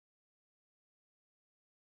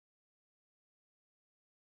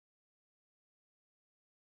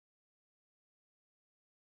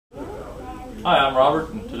Hi, I'm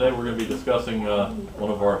Robert, and today we're going to be discussing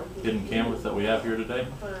one of our hidden cameras that we have here today.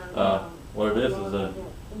 What it is a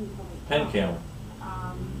pen camera.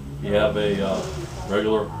 You have a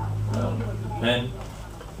regular pen,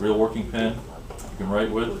 real working pen you can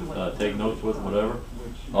write with, take notes with, whatever.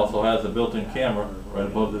 Also has a built-in camera right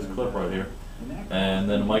above this clip right here, and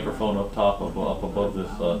then a microphone up above this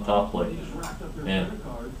top plate. And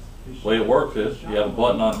the way it works is you have a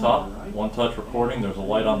button on top, one-touch recording. There's a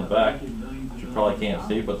light on the back, which you probably can't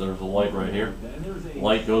see, but there's a light right here. The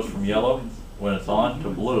light goes from yellow when it's on to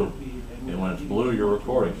blue, and when it's blue, you're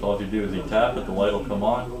recording. So all you do is you tap it, the light will come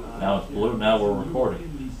on. Now it's blue. Now we're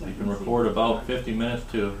recording. You can record about 50 minutes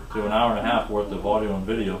to an hour and a half worth of audio and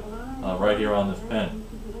video right here on this pen.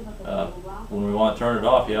 When we want to turn it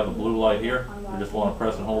off, you have a blue light here. You just want to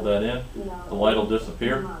press and hold that in. The light will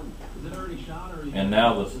disappear. And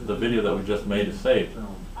now the video that we just made is saved.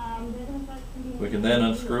 We can then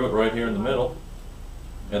unscrew it right here in the middle,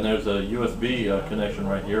 and there's a USB connection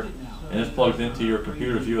right here, and this plugs into your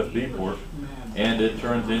computer's USB port, and it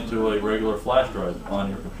turns into a regular flash drive on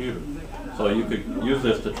your computer. So you could use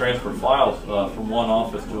this to transfer files from one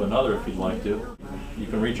office to another if you'd like to. You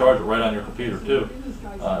can recharge it right on your computer too.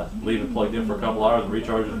 Leave it plugged in for a couple hours,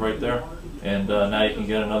 recharges right there. And now you can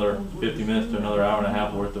get another 50 minutes to another hour and a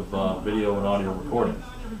half worth of video and audio recording.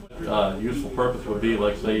 Useful purpose would be,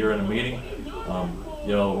 like, say you're in a meeting,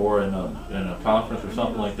 you know, or in a conference or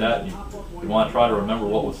something like that, and you want to try to remember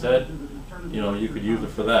what was said. You know, you could use it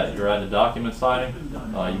for that. You're at a document signing,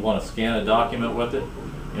 you want to scan a document with it.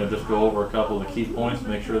 You know, just go over a couple of the key points,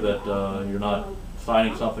 make sure that you're not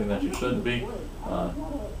signing something that you shouldn't be.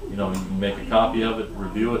 You know, you can make a copy of it,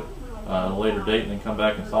 review it at a later date, and then come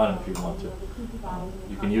back and sign it if you want to.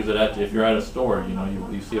 You can use it if you're at a store. You know,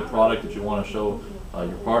 you see a product that you want to show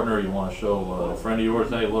your partner, you want to show a friend of yours,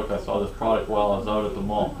 hey, look, I saw this product while I was out at the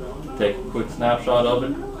mall. Take a quick snapshot of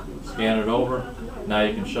it, scan it over. Now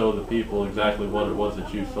you can show the people exactly what it was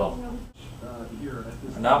that you saw.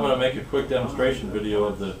 And now I'm going to make a quick demonstration video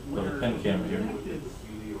of the pen camera here.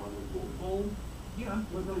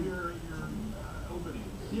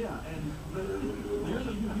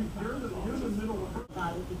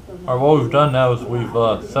 Alright, what we've done now is we've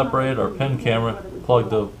separated our pen camera,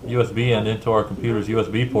 plugged the USB end into our computer's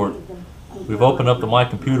USB port. We've opened up the My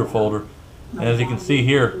Computer folder, and as you can see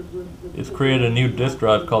here, it's created a new disk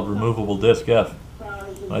drive called Removable Disk F.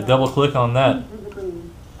 When I double click on that,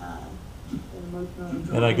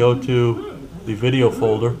 and I go to the video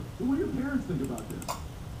folder, and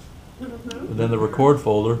then the record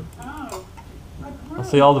folder, I'll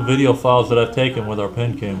see all the video files that I've taken with our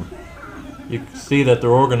pen camera. You can see that they're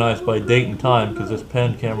organized by date and time, because this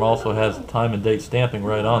pen camera also has time and date stamping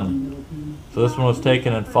right on them. So this one was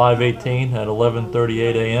taken at 5/18 at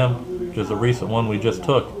 11:38 a.m., which is a recent one we just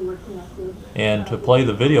took. And to play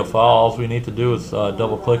the video file, all we need to do is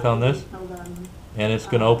double click on this, and it's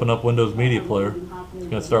going to open up Windows Media Player. It's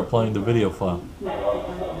going to start playing the video file.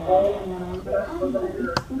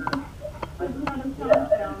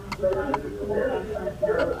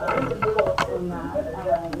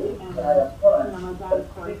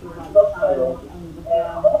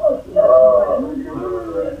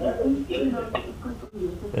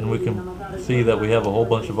 And we can see that we have a whole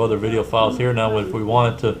bunch of other video files here. Now if we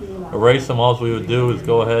wanted to erase them, all we would do is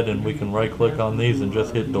go ahead and we can right click on these and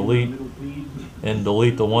just hit delete, and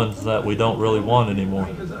delete the ones that we don't really want anymore,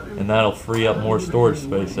 and that'll free up more storage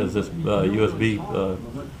space, as this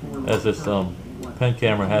pen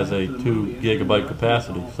camera has a 2 GB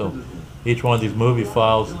capacity. So each one of these movie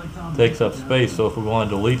files takes up space, so if we want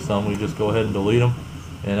to delete some, we just go ahead and delete them,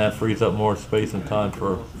 and that frees up more space and time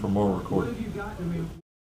for more recording.